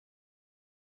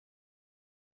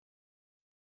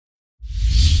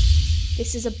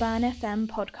This is a Burn FM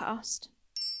podcast.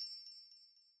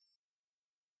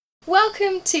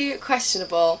 Welcome to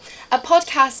Questionable, a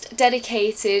podcast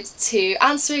dedicated to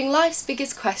answering life's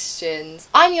biggest questions.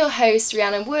 I'm your host,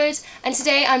 Rhiannon Wood, and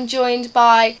today I'm joined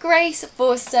by Grace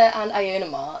Forster and Iona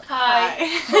Mark.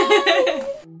 Hi.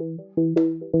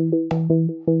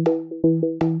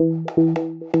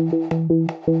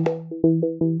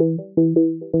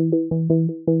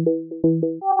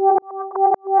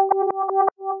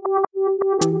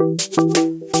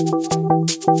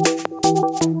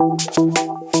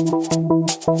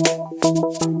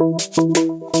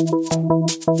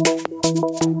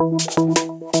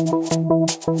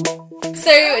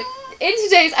 So, in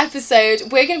today's episode,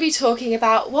 we're going to be talking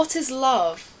about what is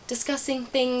love, discussing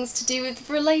things to do with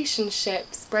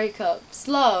relationships, breakups,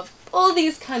 love, all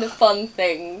these kind of fun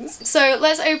things. So,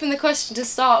 let's open the question to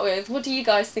start with. What do you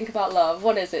guys think about love?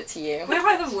 What is it to you? We're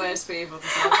like the worst people to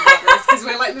talk about this because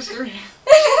we're like the three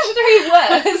Three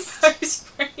words.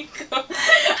 post breakup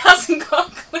hasn't got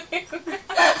a clue.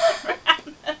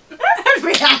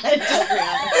 Rihanna, just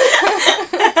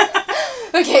Rihanna.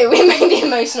 Okay, we may be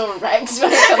emotional wrecks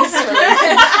when it comes to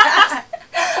relationships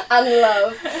and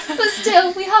love. But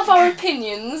still, we have our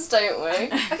opinions, don't we?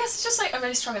 I guess it's just like a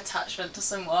really strong attachment to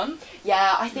someone.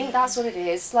 Yeah, I think that's what it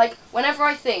is. Like, whenever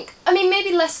I think... I mean,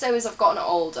 maybe less so as I've gotten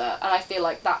older, and I feel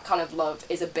like that kind of love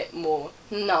is a bit more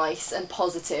nice and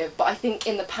positive, but I think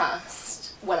in the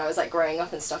past, when I was, like, growing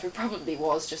up and stuff, it probably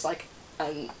was just, like,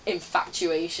 an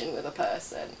infatuation with a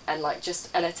person and, like, just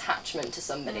an attachment to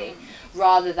somebody,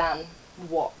 rather than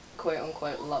what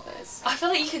quote-unquote love is. I feel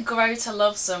like you could grow to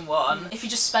love someone if you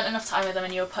just spent enough time with them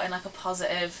and you were put in like a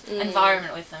positive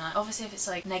environment with them. Like, obviously if it's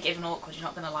like negative and awkward, you're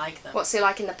not going to like them. What, so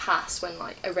like in the past when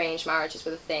like arranged marriages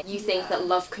were the thing, you think that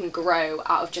love can grow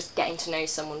out of just getting to know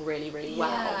someone really, really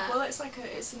well? Yeah. Well, it's like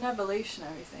it's an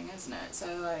evolutionary thing, isn't it?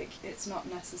 So like it's not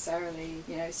necessarily,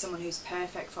 you know, someone who's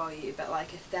perfect for you, but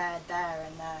like if they're there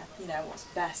and they're, you know, what's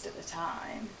best at the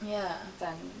time, Yeah.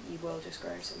 then you will just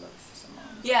grow to love someone.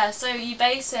 Yeah, so you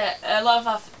base it, a lot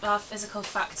of our physical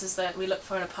factors that we look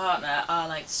for in a partner are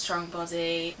like strong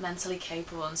body, mentally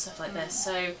capable and stuff like this.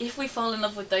 So if we fall in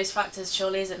love with those factors,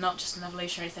 surely is it not just an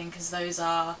evolutionary thing, because those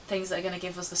are things that are going to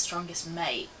give us the strongest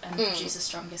mate and produce the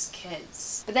strongest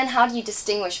kids. But then how do you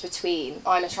distinguish between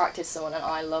I'm attracted to someone and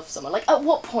I love someone? Like, at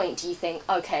what point do you think,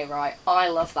 okay, right, I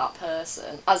love that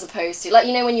person, as opposed to, like,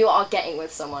 you know, when you are getting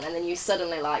with someone and then you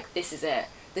suddenly like, this is it,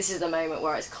 this is the moment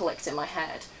where it's clicked in my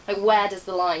head. Like, where does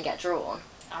the line get drawn?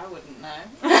 I wouldn't know.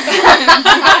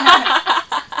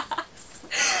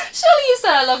 Surely you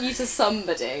said I love you to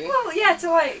somebody. Well, yeah, to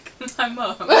like My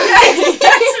mum. no, like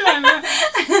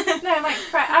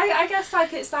I guess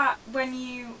like it's that when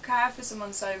you care for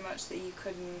someone so much that you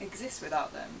couldn't exist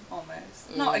without them, almost.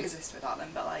 Not exist without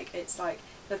them, but like it's like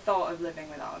the thought of living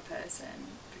without a person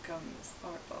becomes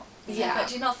horrible. Yeah. But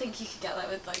do you not think you could get that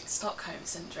with like Stockholm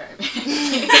syndrome?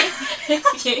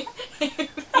 if you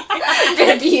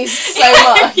Been abused so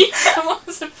much. if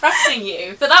someone's oppressing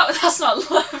you, but that's not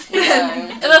love, is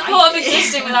it? No. The thought of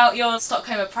existing without your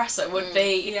Stockholm oppressor would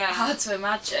be Yeah. hard to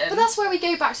imagine. But that's where we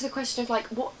go back to the question of, like,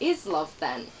 what is love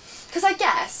then? Because I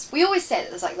guess we always say that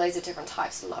there's like loads of different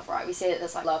types of love, right? We say that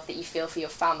there's like love that you feel for your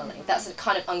family. That's a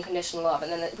kind of unconditional love,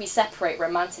 and then we separate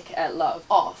romantic love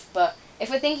off. But if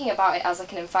we're thinking about it as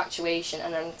like an infatuation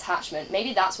and an attachment,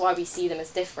 maybe that's why we see them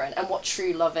as different. And what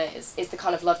true love is the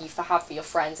kind of love you have for your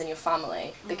friends and your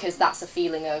family, because that's a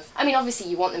feeling of, I mean, obviously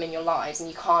you want them in your lives and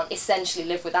you can't essentially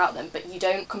live without them, but you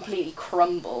don't completely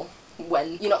crumble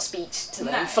when you not speak to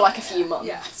them for like a few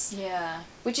months. Yeah.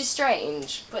 Which is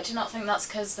strange. But do you not think that's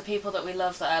because the people that we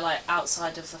love that are like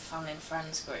outside of the family and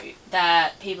friends group, they're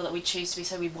people that we choose to be,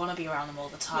 so we want to be around them all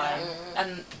the time.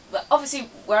 And obviously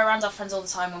we're around our friends all the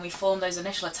time when we form those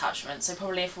initial attachments, so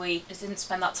probably if we didn't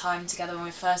spend that time together when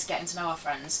we're first getting to know our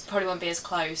friends, probably won't be as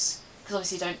close, because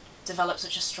obviously you don't develop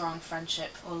such a strong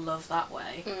friendship or love that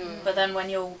way. But then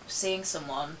when you're seeing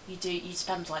someone, you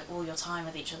spend like all your time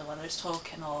with each other, whether it's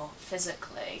talking or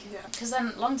physically. Because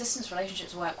then long distance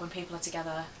relationships work when people are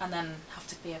together and then have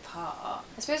to be apart.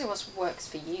 I suppose it what works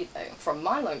for you though, from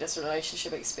my long distance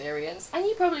relationship experience, and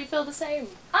you probably feel the same.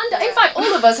 And in fact,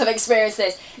 all of us have experienced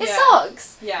this. It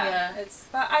sucks. Yeah.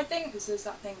 But I think this is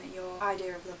that thing that your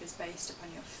idea of love is based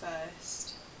upon your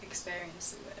first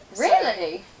experience of it.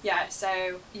 Really? So, yeah,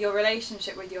 so your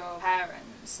relationship with your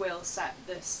parents will set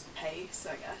this pace,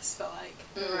 I guess, for like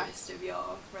the rest of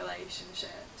your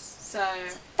relationships. So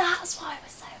that's why I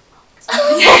was so wrong.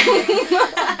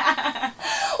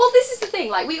 Well, this is the thing,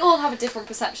 like, we all have a different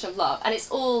perception of love, and it's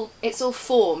all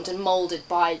formed and moulded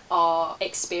by our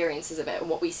experiences of it and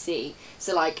what we see.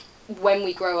 So, like, when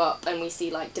we grow up and we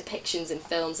see like depictions in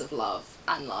films of love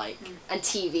and like and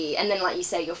TV, and then like you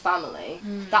say your family,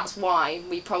 that's why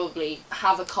we probably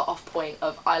have a cut-off point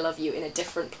of I love you in a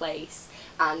different place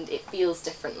and it feels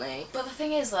differently. But the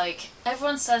thing is, like,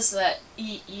 everyone says that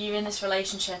you're in this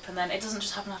relationship and then it doesn't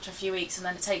just happen after a few weeks and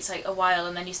then it takes like a while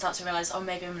and then you start to realise, oh,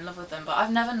 maybe I'm in love with them. But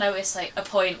I've never noticed like a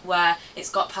point where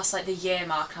it's got past like the year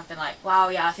mark and I've been like, wow,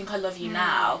 yeah, I think I love you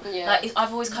now. Yeah. Like,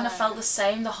 I've always kind of felt the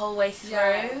same the whole way through.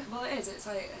 Yeah. Well, it is. It's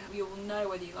like you will know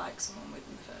whether you like someone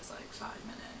within the first like 5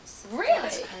 minutes.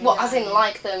 Really? What, as in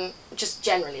like them, just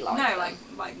generally like them?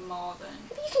 No, like more than.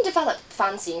 But you can develop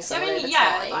fancying someone over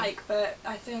time. like, but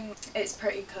I think it's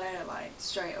pretty clear, like,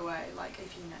 straight away, like,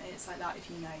 if you know, it's like that, if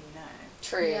you know, you know.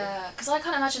 True. Yeah, because I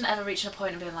can't imagine ever reaching a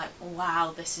point and being like,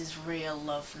 wow, this is real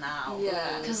love now.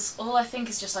 Yeah. Because all I think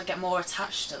is just I get more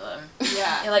attached to them.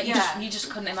 Yeah. You're like, you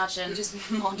just couldn't imagine. You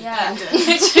just more Yeah,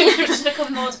 dependent. you just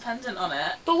become more dependent on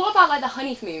it. But what about like the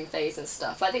honeymoon phase and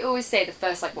stuff? Like they always say the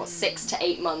first like 6 to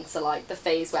 8 months are like the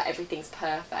phase where everything's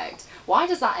perfect. Why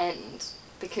does that end?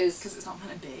 Because it's not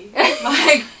gonna be.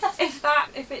 Like,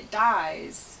 if it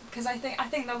dies, because I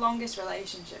think the longest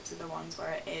relationships are the ones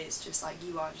where it is just like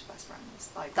you are just best friends.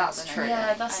 Like That's more than true. anything,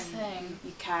 Yeah, that's the and thing.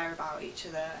 You care about each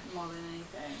other more than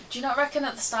anything. Do you not reckon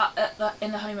at the start,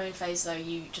 in the honeymoon phase though,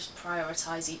 you just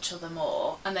prioritise each other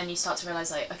more, and then you start to realise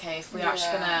like, okay, if we're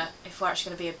actually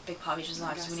gonna be a big part of each other's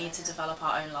lives, we need to develop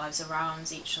our own lives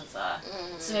around each other.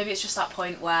 So maybe it's just that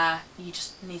point where you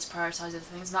just need to prioritise other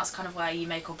things, and that's kind of where you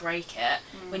make or break it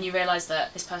when you realise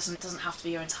that this person doesn't have to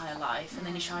be your entire life, and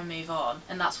then you try and move on,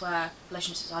 and that's where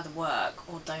relationships either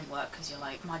work or don't work because you're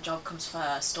like, my job comes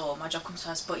first, or my job comes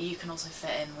first, but you can also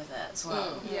fit in with it as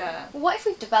well. Yeah. what if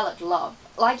we've developed love?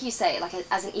 Like you say, like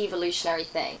as an evolutionary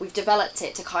thing, we've developed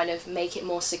it to kind of make it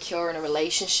more secure in a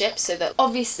relationship, so that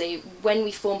obviously when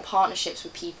we form partnerships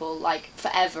with people like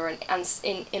forever and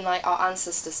in like our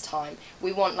ancestors' time,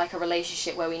 we want like a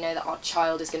relationship where we know that our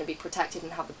child is going to be protected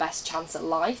and have the best chance at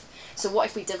life. So what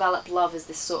if we develop love as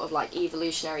this sort of like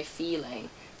evolutionary feeling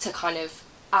to kind of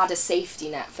add a safety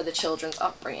net for the children's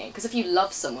upbringing? Because if you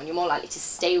love someone, you're more likely to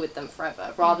stay with them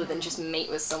forever rather than just mate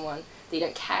with someone that you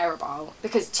don't care about,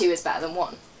 because 2 is better than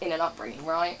 1 in an upbringing,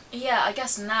 right? Yeah, I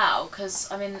guess now,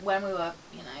 because I mean, when we were,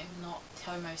 you know, not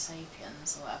Homo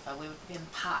sapiens or whatever, we would be in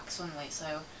packs, wouldn't we? So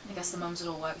I guess the mums would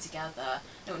all work together.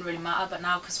 It wouldn't really matter. But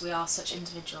now, because we are such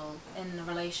individual in a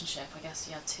relationship, I guess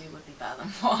 2 would be better than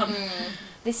 1.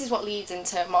 This is what leads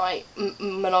into my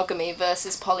monogamy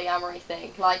versus polyamory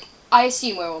thing. Like, I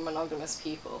assume we're all monogamous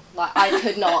people. Like, I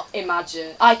could not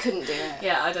imagine. I couldn't do it.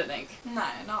 Yeah, I don't think. No,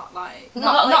 not like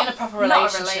Not like in a proper not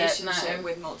a relationship, relationship no.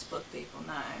 with multiple people.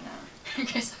 No.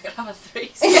 Because I could have a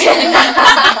threesome.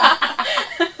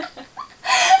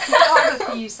 I have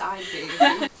a few side dudes.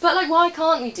 But, like, why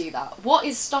can't we do that? What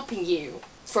is stopping you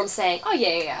from saying, oh,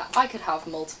 yeah, I could have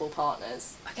multiple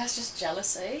partners? I guess just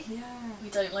jealousy. Yeah. We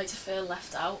don't like to feel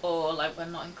left out or like we're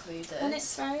not included. And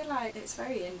it's very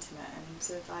intimate, and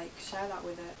to like share that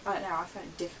with it. Right now, I find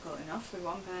it difficult enough with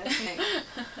one person.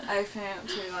 Opening up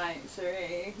to like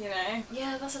 3, you know.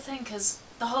 Yeah, that's the thing, because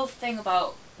the whole thing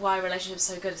about why a relationship is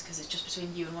so good is because it's just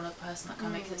between you and one other person that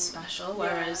kind of makes it special.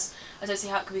 Whereas I don't see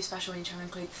how it could be special when you try to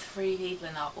include 3 people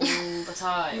in that all the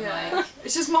time. Yeah. Like,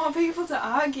 It's just more people to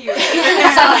argue with.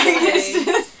 Exactly. It's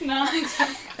just not.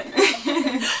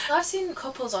 I've seen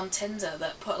couples on Tinder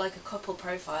that put like a couple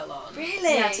profile on.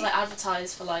 Really? Yeah, to like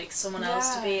advertise for like someone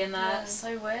else to be in there. Yeah. It's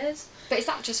so weird. But is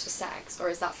that just for sex, or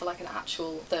is that for, like, an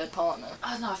actual third partner?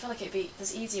 I don't know, I feel like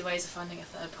there's easier ways of finding a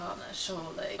third partner,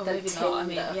 surely. Or Than maybe not, I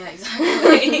mean, Tinder. yeah,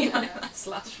 exactly. That's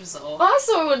last resort. Well, I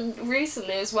saw one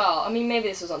recently as well. I mean, maybe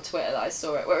this was on Twitter that I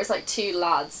saw it, where it was like 2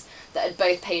 lads that had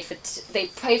both paid for they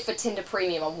paid for Tinder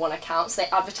Premium on one account, so they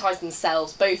advertised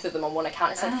themselves, both of them, on one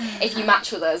account. It's like, if you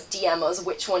match with us, DM us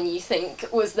which one you think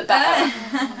was the better.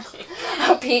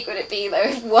 How peak would it be though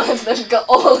if one of them got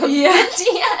all of the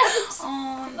DMs?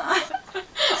 Oh no.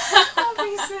 That'd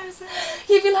be so sad.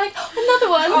 You'd be like, another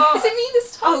one. Oh. Is it me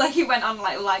this time? Oh, like he went on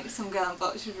like some girl and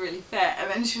thought she was really fit,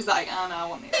 and then she was like, oh no, I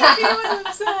want the other. He was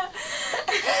upset.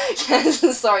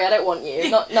 Yes, sorry, I don't want you.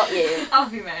 Not you. I'll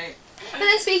be mate. But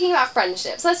then speaking about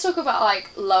friendships, let's talk about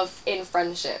like love in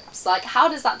friendships. Like, how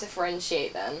does that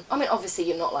differentiate then? I mean, obviously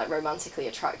you're not like romantically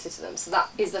attracted to them, so that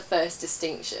is the first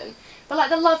distinction. But like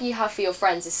the love you have for your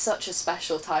friends is such a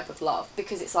special type of love,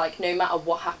 because it's like no matter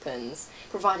what happens,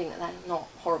 providing that they're not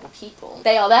horrible people,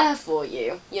 they are there for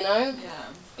you, you know? Yeah.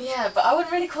 Yeah, but I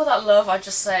wouldn't really call that love. I'd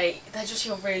just say they're just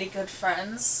your really good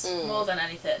friends more than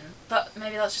anything. But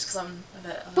maybe that's just because I'm a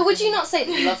bit... But would you not say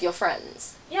that you love your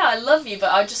friends? Yeah, I love you,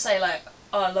 but I'd just say, like,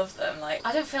 oh, I love them. Like,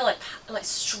 I don't feel like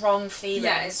strong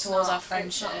feelings it's towards not- our it's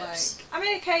friendships. not like, I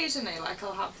mean, occasionally, like,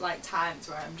 I'll have like times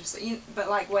where I'm just like, but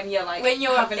like when you're like When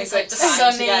you're having a it's good like time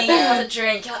sunny, together. you have a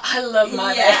drink, you're like, I love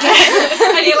my Yeah.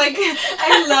 mate. And you're like,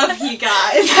 I love you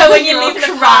guys. Yeah, when you You're leave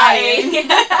all the crying.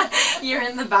 party. You're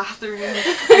in the bathroom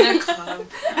in a club.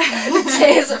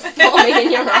 Tears are forming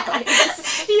in your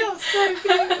eyes. You're so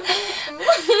beautiful.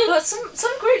 But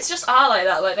some groups just are like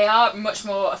that. Like, they are much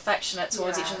more affectionate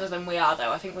towards Yeah. each other than we are,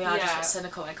 though. I think we are just a Yeah. bit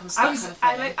cynical when it comes to that kind of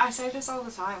thing. I say this all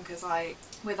the time because like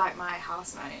with like my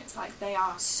housemates, like they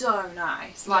are so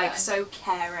nice, like Yeah. so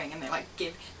caring, and they're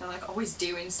like always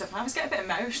doing stuff. And I always get a bit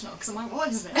emotional because I'm like, what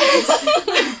is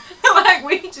this? Like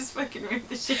we just fucking move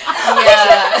the shit out.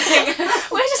 Yeah.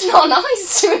 We're just not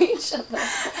nice to each other.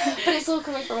 But it's all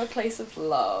coming from a place of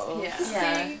love. Yeah.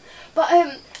 Yeah. But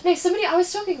no, I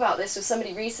was talking about this with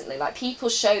somebody recently, like people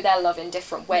show their love in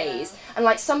different ways. And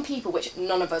like some people, which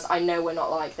none of us, I know we're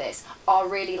not like this, are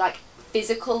really like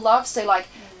physical love. So like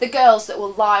the girls that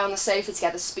will lie on the sofa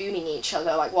together spooning each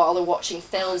other like while they're watching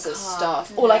films and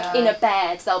stuff, or like in a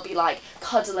bed they'll be like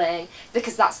cuddling,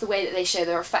 because that's the way that they show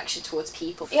their affection towards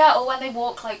people. Yeah, or when they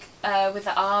walk like with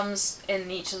their arms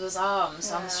in each other's arms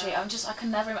down the street. I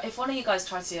can never. If one of you guys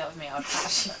tried to do that with me, I'd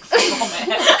actually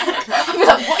vomit. I'd be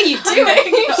like, what are you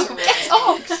doing? Get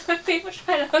off! When people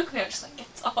try to hug me, I'm just like, get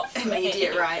off me.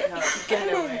 Immediate right hook,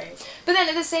 get away. But then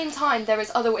at the same time, there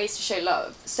is other ways to show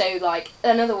love. So like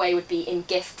another way would be in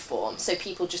gift form. So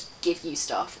people just give you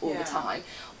stuff all the time.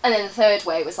 And then the third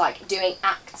way was like doing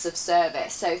acts of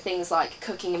service. So things like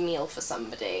cooking a meal for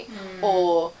somebody,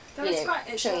 or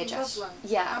showing a gesture.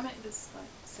 Yeah. How many? There's like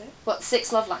 6. What,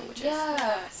 6 love languages?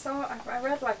 Yeah. So I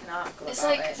read like an article It's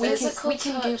about like it. We can- physical we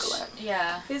can touch. Google it.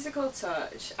 Yeah. Physical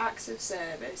touch, acts of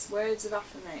service, words of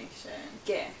affirmation,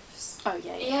 gifts. Oh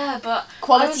yeah. Yeah, but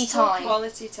Quality I was talking- time.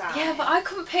 Quality time. Yeah, but I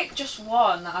couldn't pick just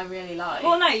one that I really like.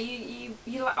 Well, no, you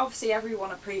like, obviously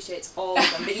everyone appreciates all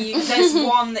of them, but there's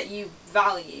one that you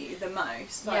value the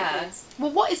most. Like, Yeah. it's-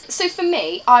 Well, so for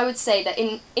me, I would say that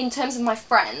in terms of my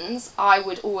friends, I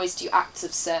would always do acts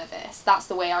of service. That's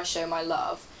the way I show my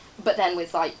love. But then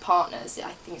with like partners,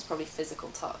 I think it's probably physical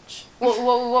touch.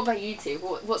 What about you two?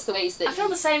 What's the ways that I feel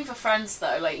the same for friends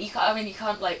though. Like you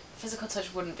can't like physical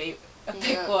touch wouldn't be a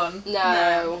big one.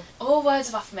 No. All words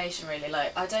of affirmation really.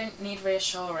 Like I don't need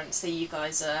reassurance that you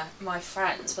guys are my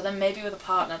friends, but then maybe with a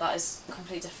partner that is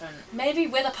completely different. Maybe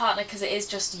with a partner because it is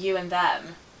just you and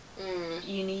them.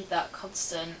 You need that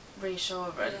constant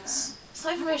reassurance. It's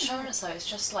not even reassurance though, it's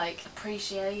just like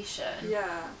appreciation.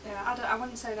 Yeah. I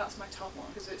wouldn't say that's my top one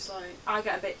because it's like I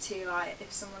get a bit too like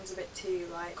if someone's a bit too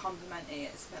like complimenty,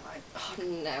 it's a bit like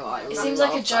No, I It love seems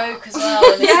like a that. joke as well.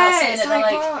 When they start saying it's it, they're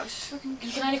like, like, oh, just fucking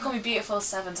you can only call me beautiful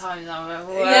 7 times. I'm like,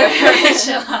 whoa, Yeah.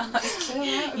 chill out. chill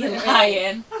out a You're bit.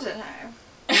 lying. I don't know.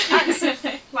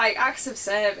 Acts of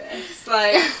service,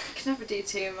 like can never do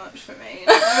too much for me. You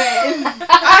know what I mean?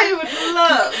 I would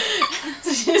love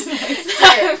to just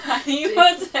like You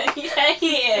would,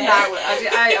 yeah. I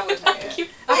would hate it.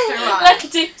 After a while.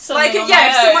 Like do something Like on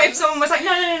yeah, my if someone was like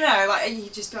no, like and you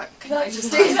just be like, can I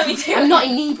just do something? I'm not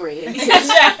inebriated.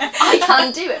 Yeah. I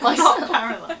can do it Not myself.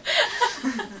 parallel.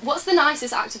 What's the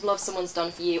nicest act of love someone's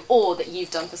done for you, or that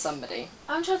you've done for somebody?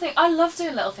 I'm trying to think. I love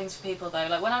doing little things for people though.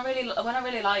 Like when I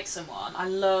really like someone, I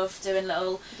love doing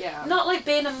little. Yeah. Not like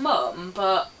being a mum,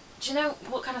 but do you know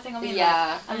what kind of thing I mean?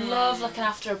 Yeah. Like, I love looking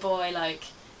after a boy. Like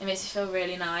it makes me feel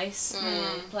really nice.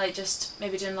 Like just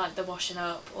maybe doing like the washing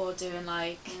up or doing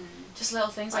like just little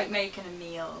things Like making a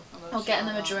meal. or getting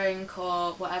them a drink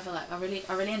or whatever. Like I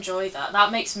really enjoy that.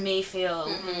 That makes me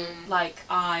feel like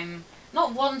I'm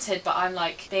not wanted, but I'm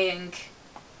like being,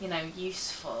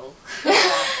 useful.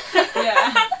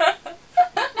 Yeah.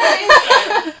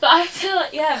 But I feel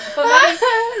like but maybe,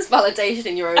 It's validation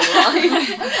in your own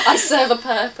life. I serve a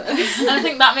purpose. and I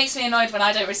think that makes me annoyed when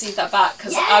I don't receive that back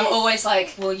because I'm always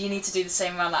like, well, you need to do the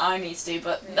same amount that I need to do,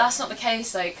 but that's not the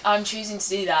case. Like I'm choosing to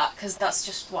do that because that's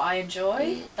just what I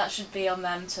enjoy. That should be on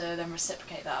them to then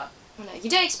reciprocate that. Well, no, you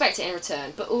don't expect it in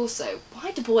return, but also,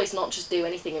 why do boys not just do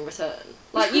anything in return?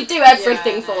 Like, you do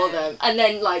everything Yeah, for no. them, and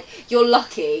then, like, you're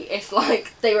lucky if,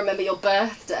 like, they remember your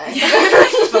birthday.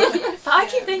 But I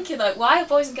keep thinking, like, why are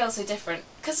boys and girls so different?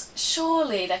 Because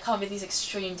surely there can't be these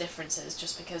extreme differences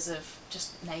just because of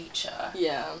just nature.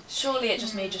 Yeah. Surely it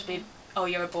just may just be, oh,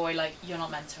 you're a boy, like, you're not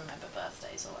meant to remember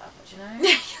birthdays or whatever, do you know?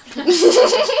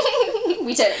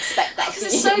 We don't expect that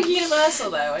Because from it's you. so universal,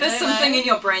 though. There's something in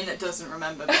your brain that doesn't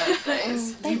remember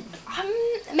birthdays. Maybe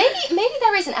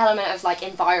there is an element of like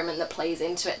environment that plays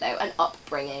into it though, and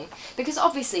upbringing, because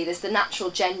obviously there's the natural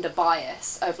gender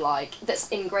bias of like that's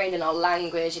ingrained in our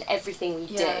language and everything we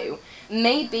do.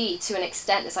 Maybe to an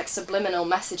extent there's like subliminal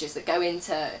messages that go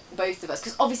into both of us,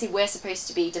 because obviously we're supposed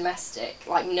to be domestic,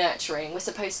 like nurturing, we're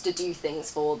supposed to do things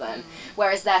for them,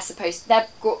 whereas they're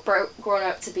grown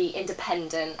up to be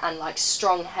independent and like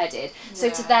strong-headed, so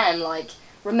to them like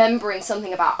remembering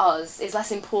something about us is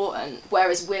less important,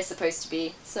 whereas we're supposed to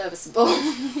be serviceable.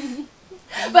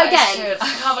 But again,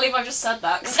 I can't believe I just said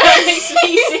that, because that makes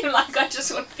me seem like I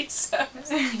just want to be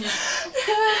serviceable.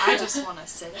 I just want to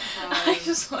sit at home. I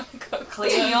just want to go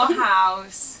clean your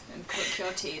house and cook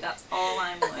your tea. That's all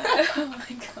I'm worth. Oh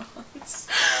my god.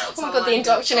 Oh my god, the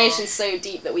indoctrination's so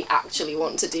deep that we actually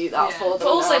want to do that for them. But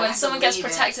also, now. when someone gets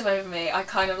protective over me, I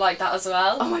kind of like that as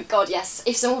well. Oh my god, yes.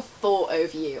 If someone fought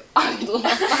over you, I would love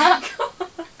that.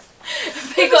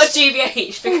 They got a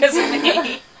GBH because of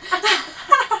me.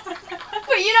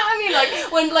 But you know what I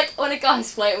mean? Like when a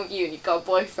guy's flirting with you and you've got a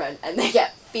boyfriend and they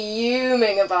get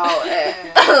fuming about it.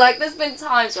 Like there's been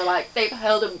times where like they've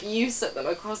hurled abuse at them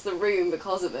across the room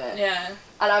because of it. Yeah.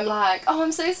 And I'm like, oh,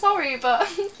 I'm so sorry, but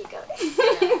keep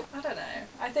going. I don't know.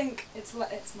 I think it's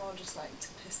more just like to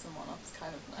piss someone off. It's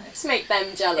kind of nice. To make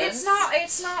them jealous.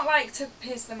 It's not like to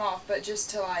piss them off, but just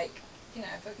to like, you know,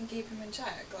 if I can keep them in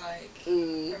check, like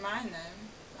remind them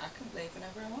I can leave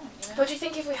whenever I want. You know? But do you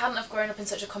think if we hadn't have grown up in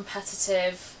such a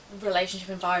competitive relationship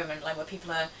environment, like where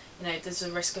people are, you know, there's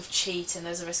a risk of cheating,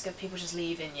 there's a risk of people just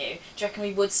leaving you, do you reckon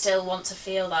we would still want to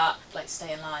feel that, like,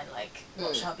 stay in line, like,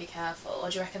 watch out, be careful? Or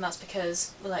do you reckon that's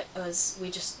because, like, we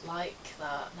just like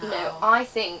that now? No, I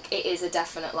think it is a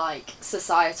definite, like,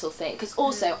 societal thing. Because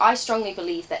also, I strongly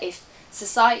believe that if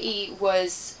society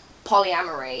was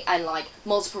polyamory and like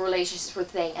multiple relationships were a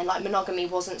thing and like monogamy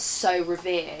wasn't so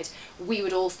revered, we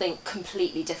would all think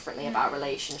completely differently about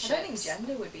relationships. I don't think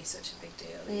gender would be such a big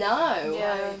deal either. No.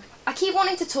 Yeah. I keep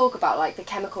wanting to talk about like the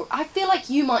chemical. I feel like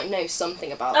you might know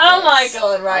something about Oh my this.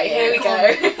 god, right, here we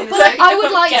go. But like, I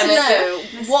would like to know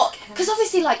what, because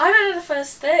obviously like, I don't know the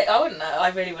first thing. I wouldn't know. I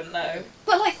really wouldn't know.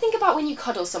 but like think about when you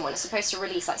cuddle someone, it's supposed to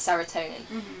release like serotonin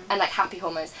and like happy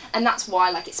hormones, and that's why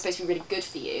like it's supposed to be really good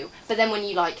for you. But then when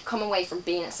you like come away from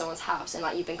being at someone's house and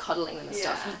like you've been cuddling them and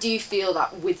stuff, you do feel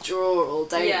that withdrawal,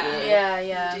 don't you? Yeah.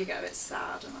 You do get a bit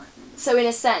sad and like. So in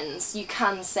a sense, you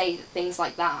can say that things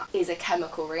like that is a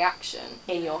chemical reaction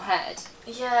in your head.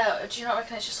 Yeah, do you not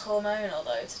reckon it's just hormonal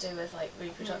though, to do with like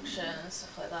reproduction and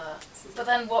stuff like that? But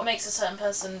then what makes a certain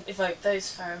person evoke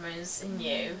those pheromones in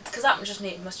you? Because that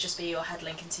must just be your head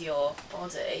linking to your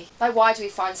body. Like, why do we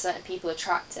find certain people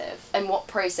attractive? And what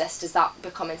process does that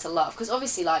become into love? Because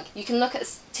obviously, like, you can look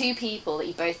at two people that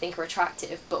you both think are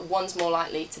attractive, but one's more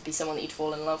likely to be someone that you'd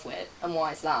fall in love with. And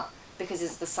why is that? Because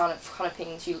it's the kind of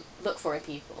things you look for in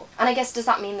people. And I guess, does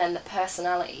that mean then that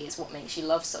personality is what makes you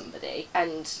love somebody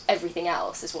and everything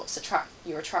else is what's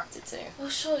you're attracted to? Well,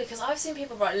 surely, because I've seen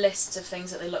people write lists of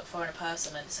things that they look for in a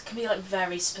person, and it can be like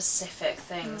very specific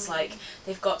things, like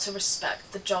they've got to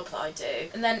respect the job that I do,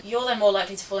 and then you're then more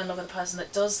likely to fall in love with a person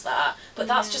that does that. But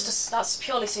that's just that's a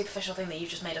purely superficial thing that you've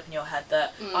just made up in your head,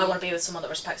 that I want to be with someone that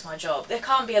respects my job. There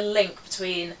can't be a link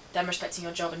between them respecting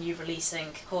your job and you releasing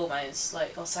hormones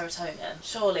like or serotonin,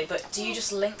 surely. But do you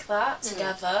just link that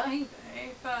together? Maybe,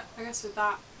 but I guess with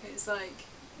that, it's like,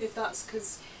 if that's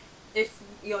because if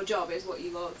your job is what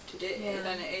you love to do,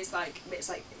 then it's like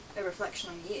a reflection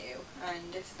on you,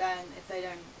 and if they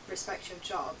don't respect your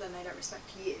job, then they don't respect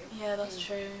you. Yeah, that's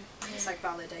true. It's like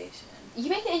validation. You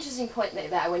make an interesting point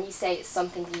there when you say it's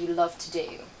something that you love to do.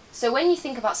 So when you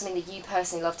think about something that you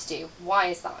personally love to do, why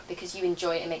is that? Because you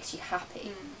enjoy it, it makes you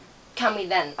happy. Can we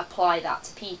then apply that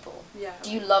to people? Yeah.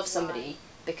 Do you love somebody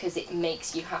because it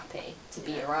makes you happy to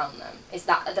be around them? Is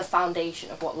that the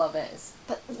foundation of what love is?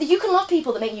 But you can love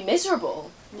people that make you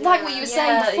miserable. Like what you were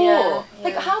saying before.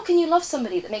 Like, how can you love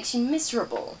somebody that makes you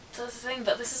miserable? That's the thing,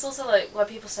 but this is also like where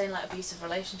people say in like abusive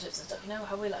relationships and stuff, you know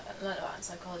how we like learn about it in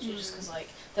psychology, just because like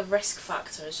the risk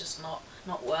factor is just not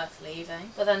worth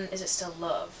leaving. But then is it still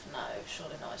love? No,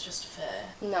 surely not, it's just fear.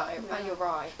 No, and you're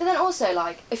right. But then also,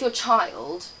 like, if your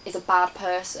child is a bad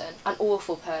person, an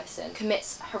awful person,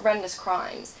 commits horrendous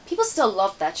crimes, people still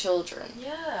love their children.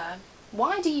 Yeah.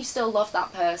 Why do you still love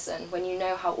that person when you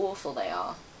know how awful they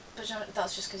are? But you know,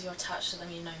 that's just because you're attached to them,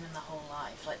 you've known them their whole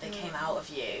life, like they came out of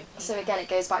you. So again, it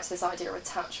goes back to this idea of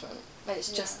attachment. And it's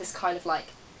just this kind of like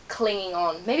clinging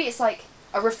on. Maybe it's like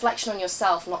a reflection on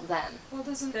yourself, not them. Well,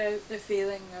 doesn't the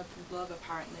feeling of love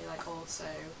apparently like also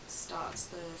starts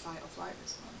the fight or flight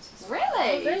response? Really?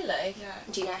 Oh, really? Yeah.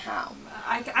 Do you know how?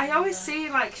 I always see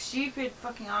like stupid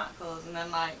fucking articles, and then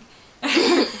like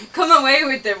come away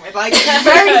with them with like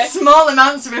very small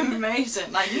amounts of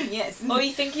information. Like, yes. Or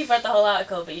you think you've read the whole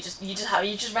article, but you just read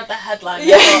the headline.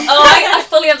 Yeah. And thought, I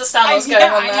fully understand what's going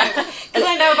on there. Because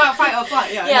I know about fight or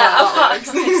flight. Yeah.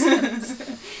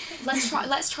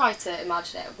 Let's try to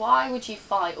imagine it. Why would you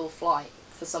fight or flight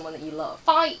for someone that you love?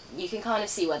 Fight, you can kind of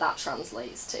see where that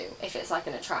translates to. If it's like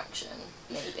an attraction,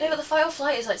 maybe. No, but the fight or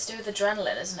flight is like to do with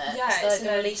adrenaline, isn't it? Yeah, it's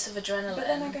like the release of adrenaline. But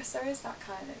then I guess there is that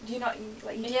kind of, do you not, you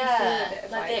do Yeah, feel a bit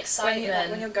of like the excitement.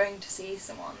 when you're going to see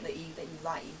someone that you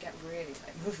like, you get really like.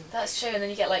 That's true, and then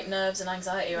you get like nerves and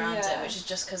anxiety around it, Yeah. which is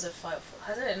just because of fight or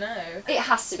flight. I don't know. It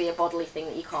has to be a bodily thing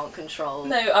that you can't control.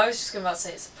 No, I was just about to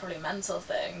say it's probably a mental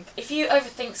thing. If you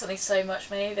overthink something so much,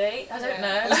 maybe. I don't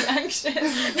know. I'm anxious.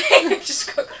 Maybe I've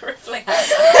just got crippling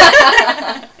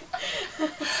anxiety.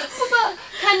 But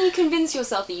can you convince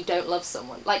yourself that you don't love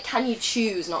someone? Like, can you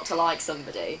choose not to like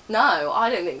somebody? No, I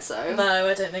don't think so. No,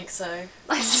 I don't think so.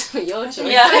 That's your choice.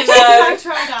 Yeah, I If know. I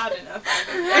tried hard enough,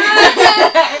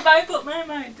 if I put my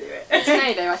mind to it.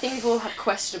 Today, though, I think we've all had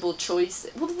questionable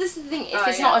choices. Well, this is the thing. If Oh,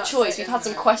 it's yeah, not a that's choice, it, we've had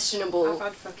isn't some it? questionable. I've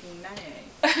had fucking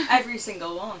many. Every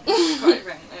single one, quite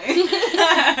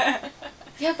frankly.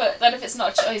 Yeah, but then if it's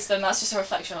not a choice, then that's just a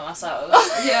reflection on ourselves.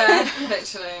 Yeah,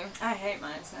 literally. I hate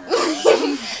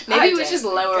myself. Maybe I we just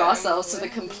don't lower go ourselves to for the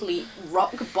it. complete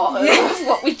rock bottom of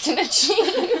what we can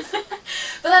achieve.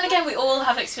 But then again, we all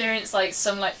have experienced like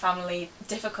some like family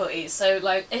difficulties. So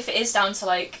like, if it is down to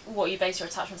like what you base your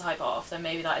attachment type off, then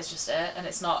maybe that is just it, and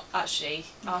it's not actually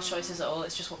our choices at all.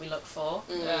 It's just what we look for.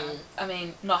 Yeah. I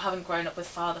mean, not having grown up with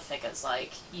father figures,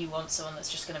 like you want someone that's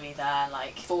just gonna be there,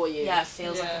 like For you. yeah,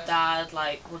 feels like Yeah. a dad,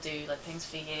 like will do like things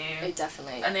for you. Oh,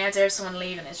 definitely. And the idea of someone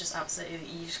leaving is just absolutely,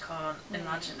 you just can't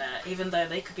imagine it. Even though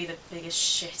they could be the biggest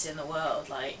shit in the world,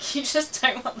 like you just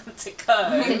don't want them to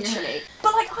go. Literally.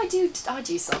 But like I do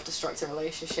self-destructive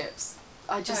relationships.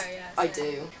 I same.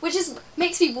 do. Which is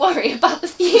makes me worry about the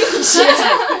future.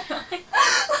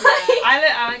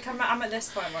 I'm at this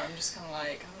point where I'm just kind of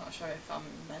like, I'm not sure if I'm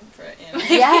meant for it, you know.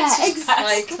 Yeah, It's just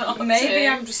exactly. best not Maybe to.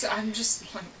 I'm just like, I'm just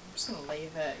gonna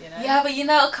leave it, you know. Yeah, but you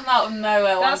know it'll come out of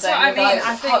nowhere one That's day. what I and mean. you'll be like,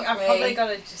 I think "Fuck I've me." probably got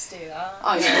to just do that.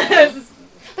 Oh, yeah.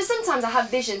 But sometimes I have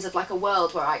visions of like a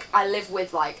world where like I live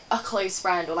with like a close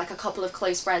friend or like a couple of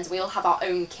close friends. We all have our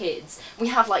own kids. We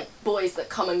have like boys that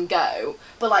come and go,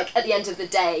 but like at the end of the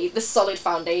day, the solid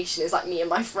foundation is like me and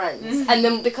my friends. And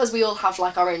then because we all have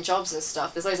like our own jobs and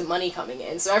stuff, there's loads of money coming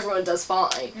in, so everyone does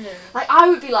fine. Yeah. Like I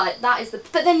would be like, that is the.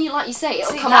 But then you like you say,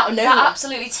 it'll See, come that, out of nowhere. That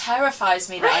absolutely terrifies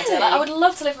me, that idea. Like, Really? I would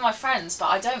love to live with my friends, but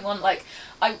I don't want, like,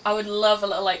 I would love a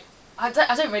little, like, I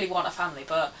don't really want a family,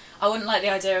 but I wouldn't like the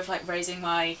idea of, like, raising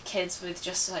my kids with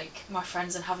just, like, my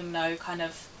friends and having no kind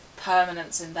of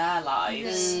permanence in their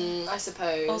lives. I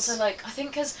suppose. Also, like, I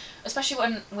think especially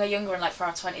when we're younger and, like, for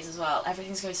our 20s as well,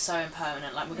 everything's going to be so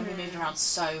impermanent. Like, we're going to be moving around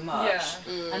so much.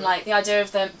 Yeah. And, like, the idea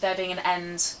of there being an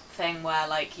end thing where,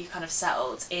 like, you kind of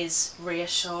settled is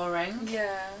reassuring.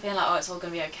 Yeah. Being like, oh, it's all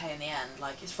going to be okay in the end.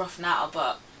 Like, it's rough now,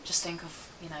 but just think of,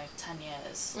 10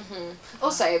 years.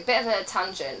 Also, a bit of a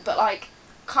tangent, but like,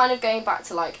 kind of going back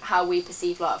to like how we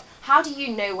perceive love. How do you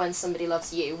know when somebody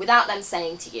loves you without them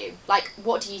saying to you? Like,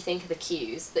 what do you think are the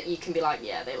cues that you can be like,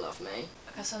 yeah, they love me?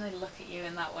 I guess when they look at you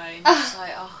in that way, and you're just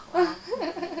like, oh, wow.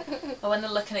 Or when they're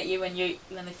looking at you when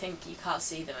they think you can't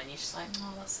see them, and you're just like,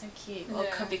 oh, that's so cute. Or it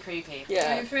Yeah. could be creepy.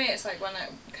 I mean, for me, it's like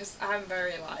because I'm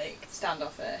very like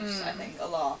standoffish. I think a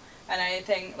lot, and I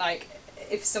think like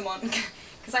if someone,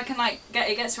 because I can like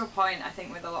it gets to a point I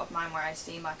think with a lot of mine where I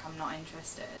seem like I'm not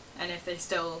interested, and if they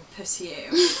still pursue,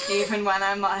 even when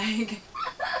I'm like,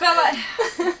 but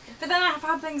then I've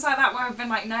had things like that where I've been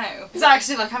like, no, it's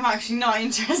actually like I'm actually not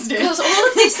interested. Because all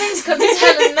of these things could be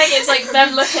turning negatives, like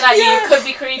them looking at you could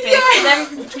be creepy,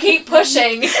 them keep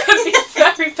pushing could be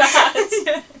very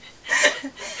bad.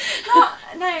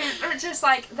 No, but just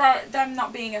like them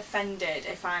not being offended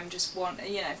if I'm just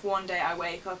if one day I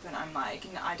wake up and I'm like,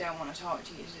 I don't want to talk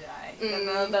to you today,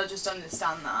 then they'll just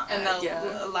understand that and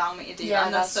they'll allow me to do that,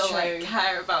 and they'll that's still true. like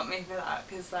care about me for that,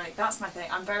 because like that's my thing.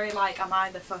 I'm very like, I'm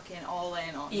either fucking all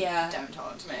in or don't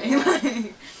talk to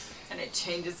me. And it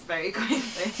changes very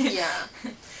quickly. Yeah.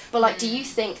 But like, do you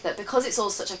think that because it's all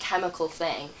such a chemical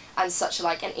thing and such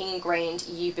like an ingrained,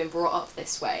 you've been brought up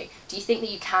this way, do you think that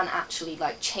you can actually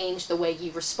like change the way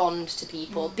you respond to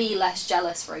people, be less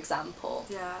jealous, for example?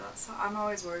 Yeah, I'm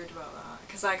always worried about that,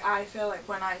 because like I feel like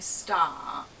when I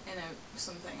start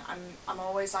something, I'm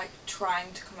always like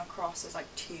trying to come across as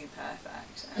like too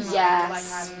perfect, and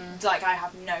like I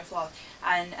have no flaws,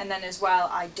 and then as well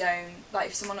I don't like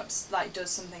if someone does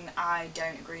something that I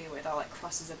don't agree with or like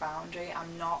crosses a boundary,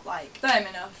 I'm not not like firm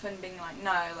enough and being like,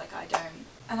 no, like I don't.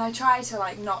 And I try to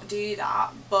like not do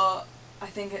that, but I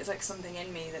think it's like something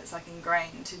in me that's like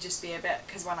ingrained to just be a bit,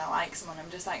 because when I like someone I'm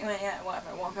just like, oh yeah,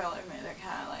 whatever, walk all over me, I don't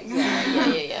care, like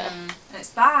Yeah. and it's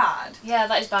bad. Yeah,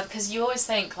 that is bad, because you always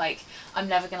think, like, I'm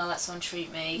never going to let someone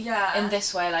treat me in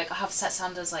this way, like, I have set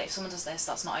standards, like, if someone does this,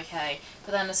 that's not okay.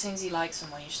 But then as soon as you like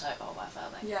someone, you're just like, oh, whatever.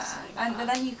 Like,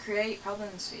 but then you create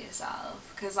problems for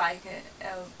yourself, because, like,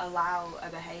 it'll allow a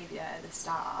behaviour at the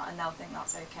start, and they'll think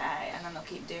that's okay, and then they'll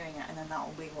keep doing it, and then that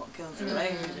will be what kills the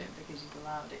relationship, because you've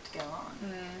allowed it to go on.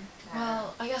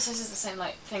 Well, I guess this is the same,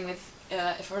 like, thing with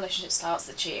if a relationship starts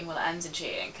with cheating, well, it ends in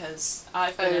cheating, because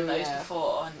I've been in those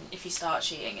before, and if you start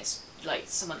cheating, it's like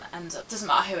someone ends up, doesn't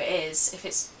matter who it is, if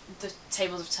it's the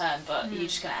tables have turned, but you're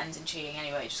just going to end in cheating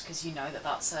anyway, just because you know that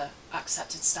that's a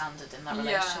accepted standard in that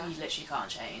relationship, you literally can't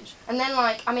change. And then,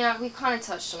 like, I mean, we kind of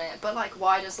touched on it, but, like,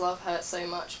 why does love hurt so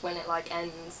much when it, like,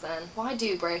 ends then? Why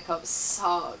do breakups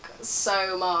suck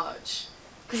so much?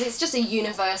 Because it's just a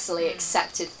universally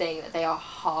accepted thing that they are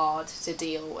hard to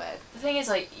deal with. The thing is,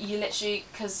 like, you literally,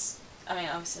 because, I mean,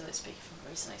 obviously, let's speak from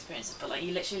recent experiences, but, like,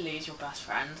 you literally lose your best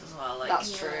friend as well. Like,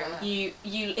 that's true. You,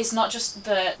 it's not just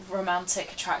the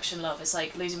romantic attraction love, it's,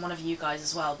 like, losing one of you guys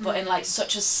as well, but in, like,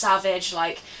 such a savage,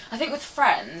 like, I think with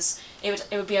friends, it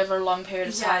would be over a long period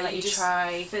of time that you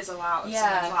try... fizzle out of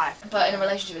someone's life. But in a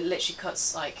relationship, it literally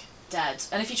cuts, like, dead.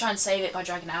 And if you try and save it by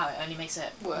dragging it out, it only makes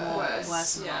it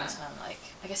worse in the long term. Like,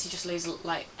 I guess you just lose,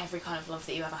 like, every kind of love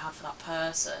that you ever had for that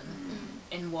person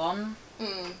in one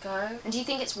go. And do you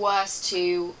think it's worse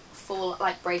to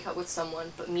break up with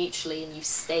someone but mutually and you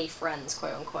stay friends,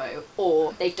 quote unquote,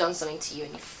 or they've done something to you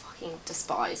and you fucking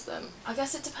despise them? I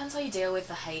guess it depends how you deal with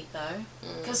the hate though,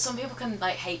 because some people can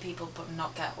like hate people but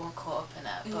not get all caught up in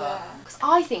it. But because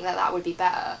I think that would be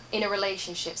better in a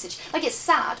relationship situation. Like, it's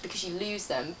sad because you lose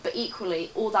them, but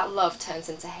equally all that love turns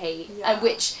into hate, and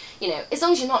which, you know, as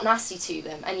long as you're not nasty to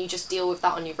them and you just deal with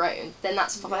that on your own, then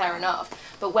that's fair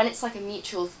enough. But when it's like a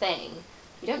mutual thing,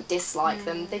 you don't dislike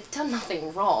them, they've done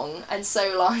nothing wrong, and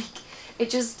so, like,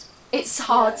 it's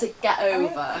hard to get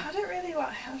over. I don't really,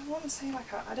 like, I want to say, like,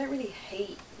 I don't really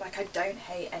hate, like, I don't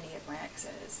hate any of my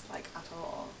exes, like, at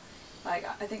all. Like,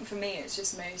 I think for me it's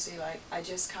just mostly, like, I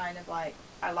just kind of, like,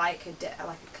 I like a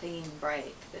clean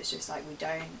break that's just, like, we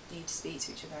don't need to speak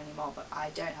to each other anymore, but I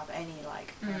don't have any,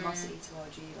 like, animosity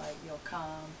towards you, like, you're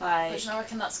calm. Like, but I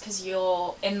reckon that's because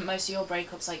you're, in most of your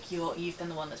breakups, like, you've been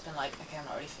the one that's been like, okay, I'm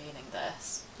not really feeling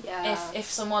this. Yeah. If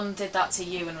someone did that to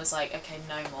you and was like, okay,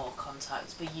 no more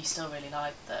contact, but you still really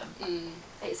liked them.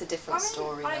 It's a different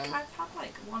story then. I've had,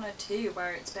 like, one or two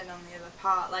where it's been on the other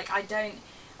part. Like, I don't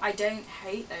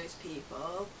hate those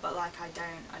people, but, like, I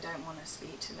don't want to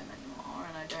speak to them anymore,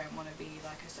 and I don't want to be,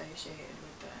 like, associated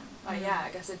with them. Like, I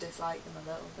guess I dislike them a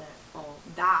little bit for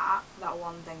that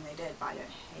one thing they did, but I don't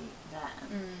hate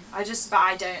them. I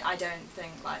don't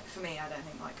think, like, for me, I don't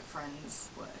think, like, friends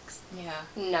works. Yeah.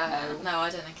 No, I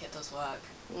don't think it does work.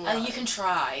 No. You can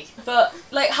try, but,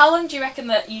 like, how long do you reckon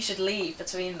that you should leave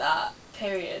between that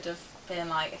period of being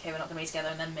like, okay, we're not going to be together,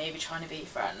 and then maybe trying to be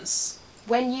friends?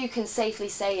 When you can safely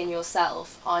say in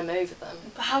yourself, I'm over them.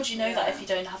 But how do you know that if you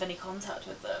don't have any contact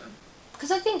with them? Because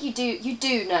I think you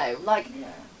do know. Like,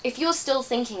 if you're still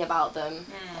thinking about them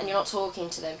and you're not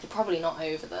talking to them, you're probably not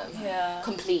over them.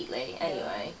 Completely,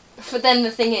 anyway. But then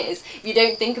the thing is, if you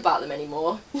don't think about them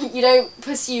anymore, you don't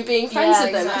pursue being friends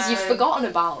with them because you've forgotten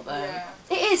about them. Yeah.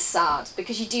 It is sad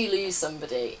because you do lose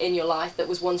somebody in your life that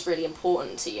was once really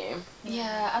important to you.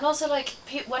 Yeah, and also, like,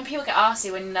 when people get arsy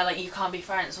when they're like, you can't be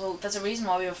friends, well, there's a reason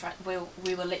why we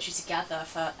were literally together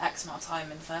for X amount of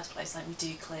time in the first place. Like, we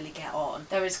do clearly get on.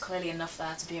 There is clearly enough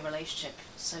there to be a relationship,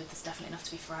 so there's definitely enough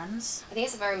to be friends. I think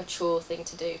it's a very mature thing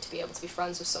to do, to be able to be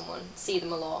friends with someone, see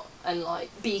them a lot, and, like,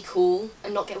 be cool,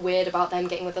 and not get weird about them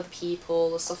getting with other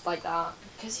people or stuff like that.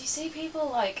 Because you see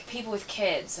people with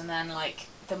kids, and then, like,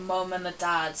 the mum and the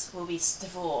dad will be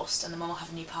divorced and the mum will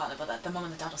have a new partner, but the mum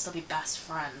and the dad will still be best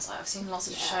friends. Like, I've seen lots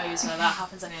of shows where that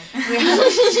happens. And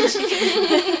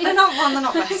they're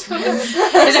not best friends.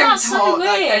 They don't talk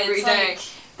like every day.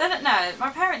 No, my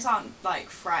parents aren't, like,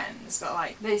 friends, but,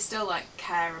 like, they still, like,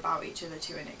 care about each other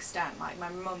to an extent. Like, my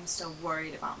mum's still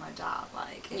worried about my dad,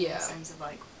 like, in the sense of,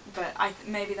 like, but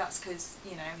maybe that's because,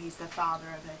 you know, he's the father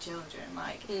of their children.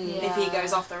 Like, if he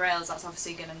goes off the rails, that's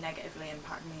obviously going to negatively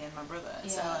impact me and my brother.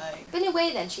 So, like, but in a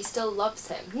way, then, she still loves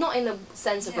him. Not in the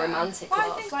sense of romantic love.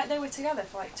 I think, like, they were together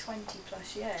for, like, 20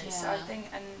 plus years. So I think,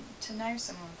 and to know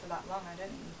someone for that long, I don't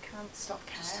think you can't stop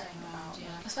caring about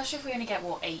them. Especially if we only get,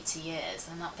 80 years,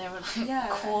 then they were, like, a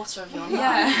quarter of your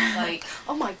life. Like,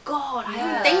 oh my god, I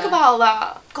didn't think about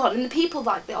that. God, and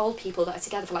the old people that are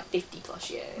together for, like, 50 plus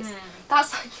years.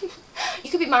 That's, like, You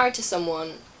could be married to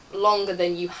someone longer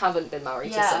than you haven't been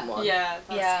married to someone. Yeah,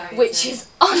 that's Yeah. crazy. Which is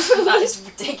That is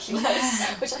ridiculous.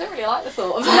 which I don't really like the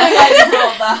thought of.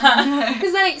 that.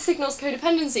 Because then it signals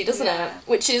codependency, doesn't Yeah. it?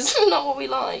 Which is not what we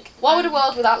like. What would a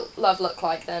world without love look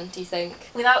like then, do you think?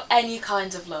 Without any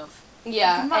kind of love.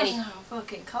 Yeah, Imagine any... how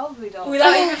fucking cold we'd all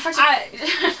Without be.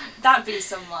 even That'd be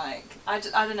some like I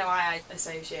don't know why I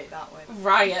associate that with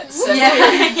Riots. Yeah.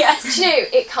 Yes. Do you know,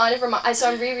 it kind of reminds...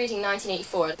 So I'm rereading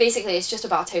 1984. Basically, it's just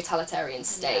about a totalitarian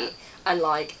state. Yeah. And,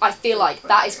 like, I feel like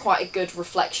that is quite a good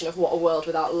reflection of what a world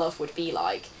without love would be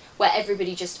like. Where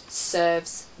everybody just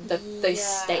serves the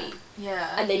state.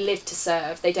 Yeah. And they live to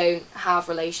serve. They don't have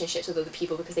relationships with other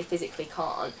people because they physically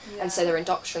can't. Yeah. And so they're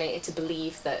indoctrinated to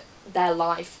believe that their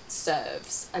life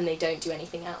serves and they don't do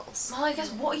anything else. Well, I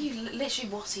guess what are you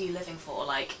living for?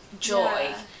 Like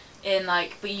joy, in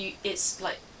like, but it's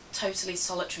like totally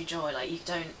solitary joy. Like you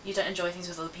don't enjoy things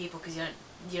with other people because you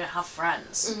don't have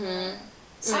friends. Mm-hmm.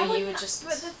 So I you wouldn't- would just.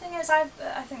 But the thing is, I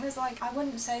think there's like I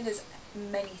wouldn't say there's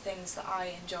many things that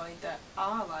I enjoy that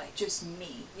are like just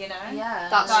me. You know. Yeah.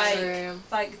 That's Like- true.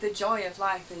 Like the joy of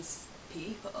life is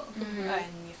people Mhm.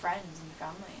 and your friends and your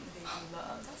family and the people you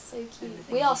love. That's so And the cute. things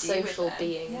We are you do with social them.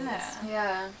 beings. Yeah.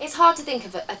 Yeah. It's hard to think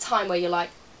of a time where you're like,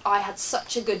 I had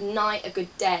such a good night, a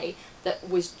good day, that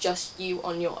was just you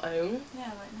on your own. Yeah,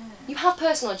 like no. You have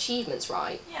personal achievements,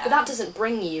 right? Yeah. But that doesn't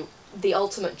bring you the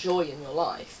ultimate joy in your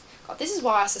life. God, this is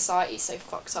why our society is so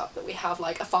fucked up, that we have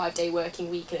like a 5-day working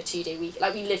week and a 2-day week.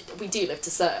 Like we do live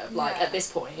to serve, like Yeah. at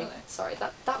this point. Really. Sorry,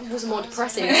 that was more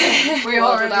depressing. We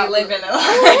World already without live in a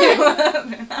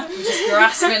life. Just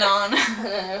grasping on. I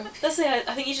know. That's the.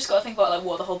 I think you just got to think about like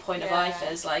what the whole point of Yeah. life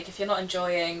is. Like if you're not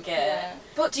enjoying it. Yeah.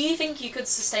 But do you think you could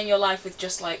sustain your life with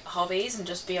just like hobbies and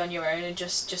just be on your own and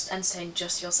just entertain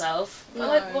just yourself? But,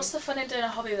 like, No. what's the fun in doing a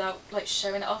hobby without like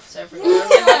showing it off to everyone?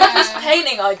 Like, this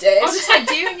painting I did. Or just like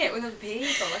doing it with other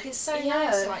people. Like it's so Yeah.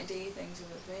 nice to like do things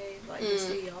with other people. Like just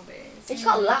do your hobbies. You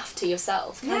can't laugh to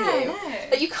yourself, can you? No.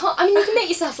 But you can't. I mean, you can make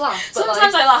yourself laugh. But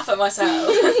Sometimes like, I laugh at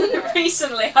myself.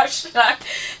 Recently, I've just been like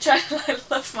trying to like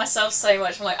love myself so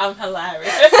much. I'm like, I'm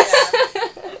hilarious.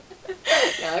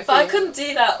 Yeah, But I feel- couldn't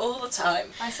do that all the time.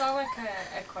 I saw like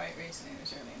a quote recently that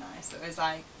was really nice. That was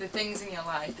like, the things in your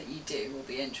life that you do will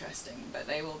be interesting, but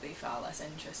they will be far less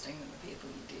interesting than the people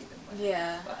you do them with.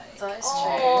 Yeah, Like, that is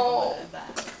Oh. true. people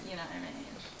that, you know what I mean?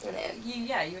 Isn't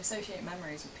it? You associate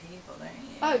memories with people, don't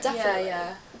you? Oh, definitely.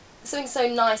 Yeah, Something so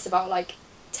nice about like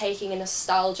taking a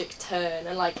nostalgic turn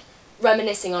and like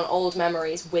reminiscing on old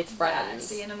memories with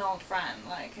friends. Yeah, seeing an old friend,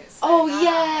 like it's. So Oh nice.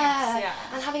 yeah. Yeah.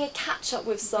 And having a catch up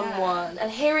with someone and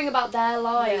hearing about their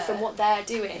life Yeah. and what they're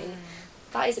doing.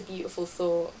 That is a beautiful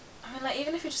thought. I mean, like,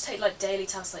 even if you just take, like, daily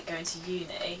tasks, like, going to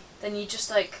uni, then you just,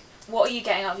 like, what are you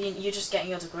getting out of uni? You're just getting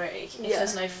your degree. If Yeah.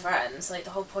 there's no friends, like,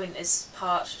 the whole point is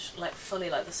fully,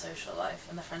 like, the social life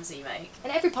and the friends that you make.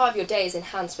 And every part of your day is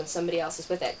enhanced when somebody else is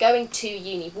with it. Going to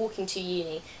uni, walking to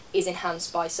uni is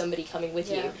enhanced by somebody coming with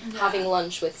you, Yeah. having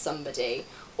lunch with somebody,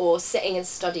 or sitting and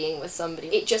studying with somebody.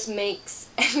 It just makes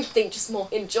everything just more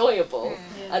enjoyable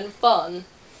Yeah. and fun.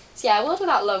 So yeah, a world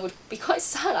without love would be quite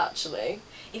sad actually.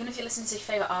 Even if you listen to your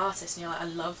favourite artist and you're like, I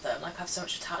love them, like, I have so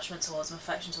much attachment towards them,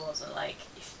 affection towards them, like,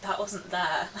 if that wasn't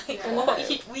there, like,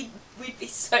 Yeah. we'd be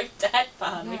so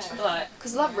deadpan. We'd just be like,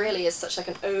 Because love really is such like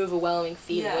an overwhelming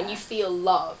feeling. Yeah. When you feel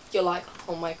love, you're like,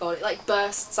 oh my god, it like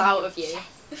bursts out of you.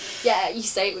 Yeah, you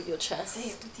say it with your chest.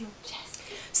 Say it with your chest.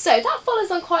 So that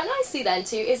follows on quite nicely then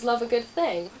to, is love a good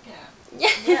thing? Yeah. Yeah.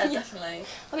 yeah, definitely.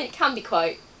 I mean, it can be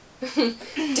quite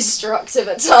destructive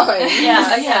at times.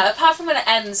 Yeah. Apart from when it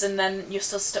ends and then you're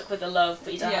still stuck with the love,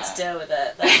 but you don't have to deal with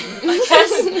it, then I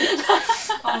guess.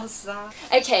 Oh, sad.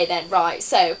 Okay then, right,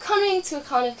 so coming to a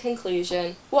kind of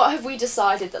conclusion, what have we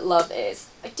decided that love is?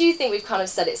 I do think we've kind of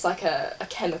said it's like a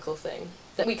chemical thing,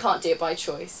 that we can't do it by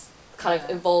choice, kind of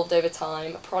Yeah. evolved over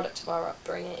time, a product of our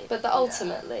upbringing, but that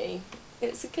ultimately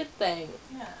it's a good thing,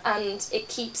 Yeah. and it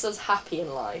keeps us happy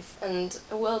in life, and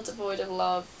a world devoid of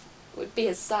love would be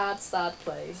a sad, sad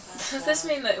place. Does this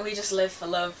mean that we just live for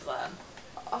love then?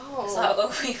 Oh, Is that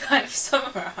what we kind of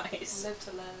summarise? Live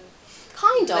to love.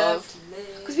 kind Live of. to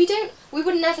live. Because we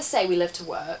would never say we live to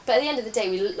work, but at the end of the day,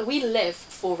 we live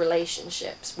for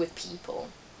relationships with people.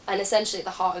 And essentially at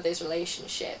the heart of those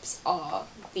relationships are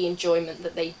the enjoyment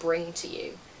that they bring to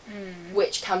you,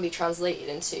 which can be translated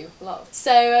into love.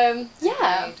 So,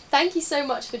 yeah, Agreed. thank you so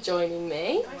much for joining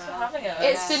me. Thanks for having us.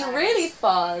 It's been really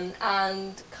fun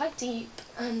and quite deep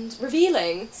and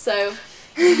revealing, so...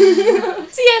 So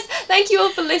yes, thank you all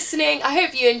for listening. I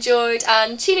hope you enjoyed,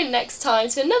 and tune in next time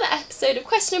to another episode of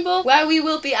Questionable, where we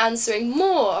will be answering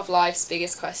more of life's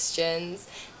biggest questions.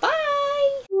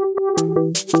 Bye!